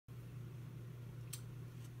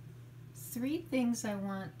Three things I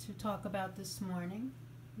want to talk about this morning.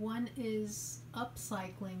 One is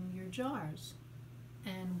upcycling your jars.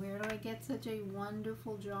 And where do I get such a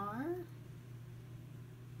wonderful jar?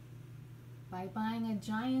 By buying a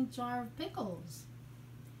giant jar of pickles.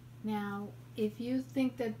 Now, if you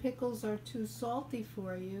think that pickles are too salty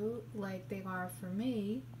for you, like they are for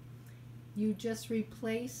me, you just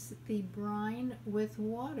replace the brine with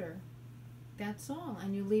water. That's all.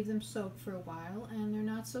 And you leave them soak for a while and they're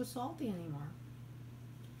not so salty anymore.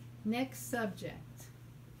 Next subject.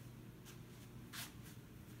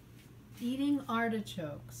 Eating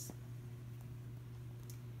artichokes.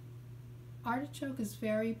 Artichoke is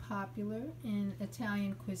very popular in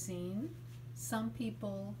Italian cuisine. Some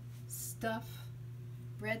people stuff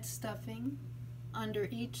bread stuffing under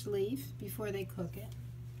each leaf before they cook it.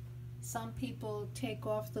 Some people take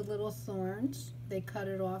off the little thorns. They cut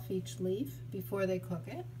it off each leaf before they cook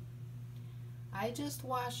it. I just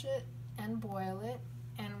wash it and boil it,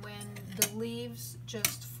 and when the leaves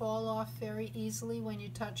just fall off very easily when you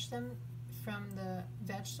touch them from the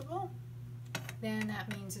vegetable, then that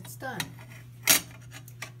means it's done.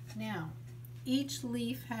 Now, each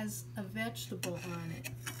leaf has a vegetable on it.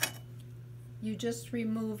 You just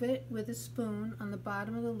remove it with a spoon on the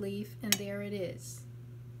bottom of the leaf, and there it is.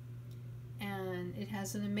 And it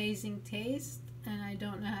has an amazing taste, and I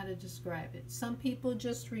don't know how to describe it. Some people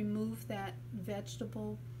just remove that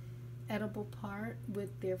vegetable edible part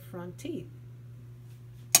with their front teeth.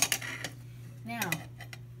 Now,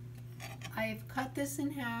 I've cut this in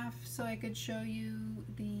half so I could show you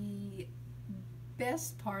the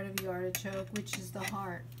best part of the artichoke, which is the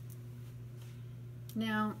heart.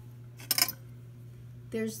 Now,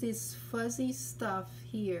 there's this fuzzy stuff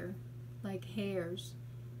here, like hairs.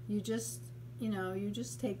 You just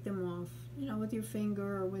take them off, with your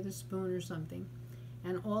finger or with a spoon or something.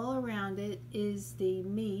 And all around it is the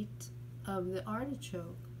meat of the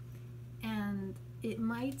artichoke. And it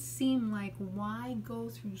might seem like, why go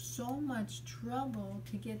through so much trouble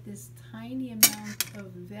to get this tiny amount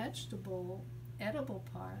of vegetable, edible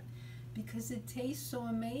part? Because it tastes so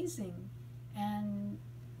amazing. And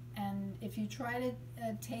if you try to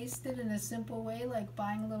taste it in a simple way, like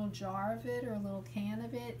buying a little jar of it or a little can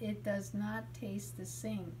of it, it does not taste the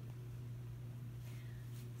same.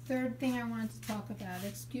 Third thing I want to talk about,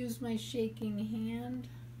 excuse my shaking hand.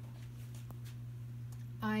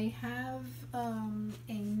 I have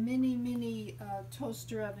a mini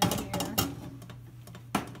toaster oven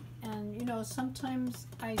here. And sometimes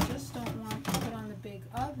I just don't want to put on the big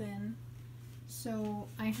oven. So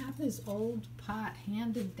I have this old pot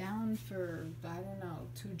handed down for, I don't know,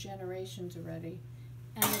 2 generations already.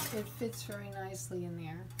 And it fits very nicely in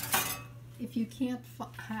there. If you can't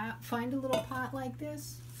find a little pot like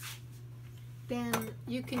this, then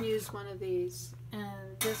you can use one of these.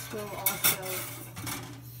 And this will also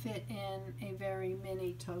fit in a very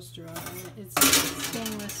mini toaster oven. It's a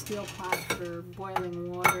stainless steel pot for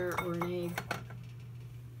boiling water or an egg.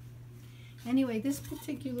 Anyway, this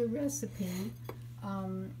particular recipe,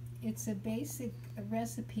 it's a basic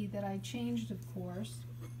recipe that I changed, of course.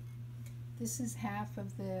 This is half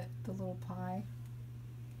of the little pie.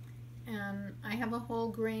 And I have a whole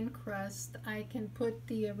grain crust. I can put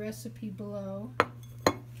the recipe below.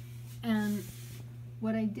 And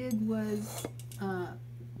what I did was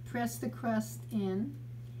press the crust in,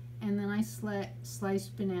 and then I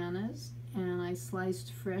sliced bananas, and I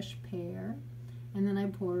sliced fresh pear, and then I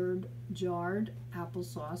poured jarred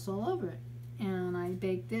applesauce all over it. And I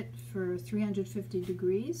baked it for 350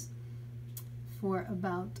 degrees for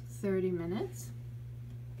about 30 minutes.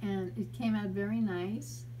 And it came out very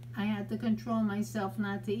nice. I had to control myself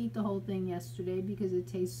not to eat the whole thing yesterday because it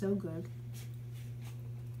tastes so good.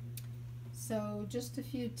 So just a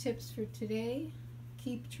few tips for today.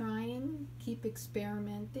 Keep trying, keep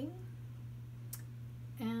experimenting.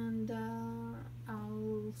 And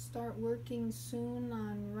I'll start working soon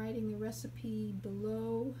on writing the recipe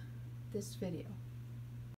below this video.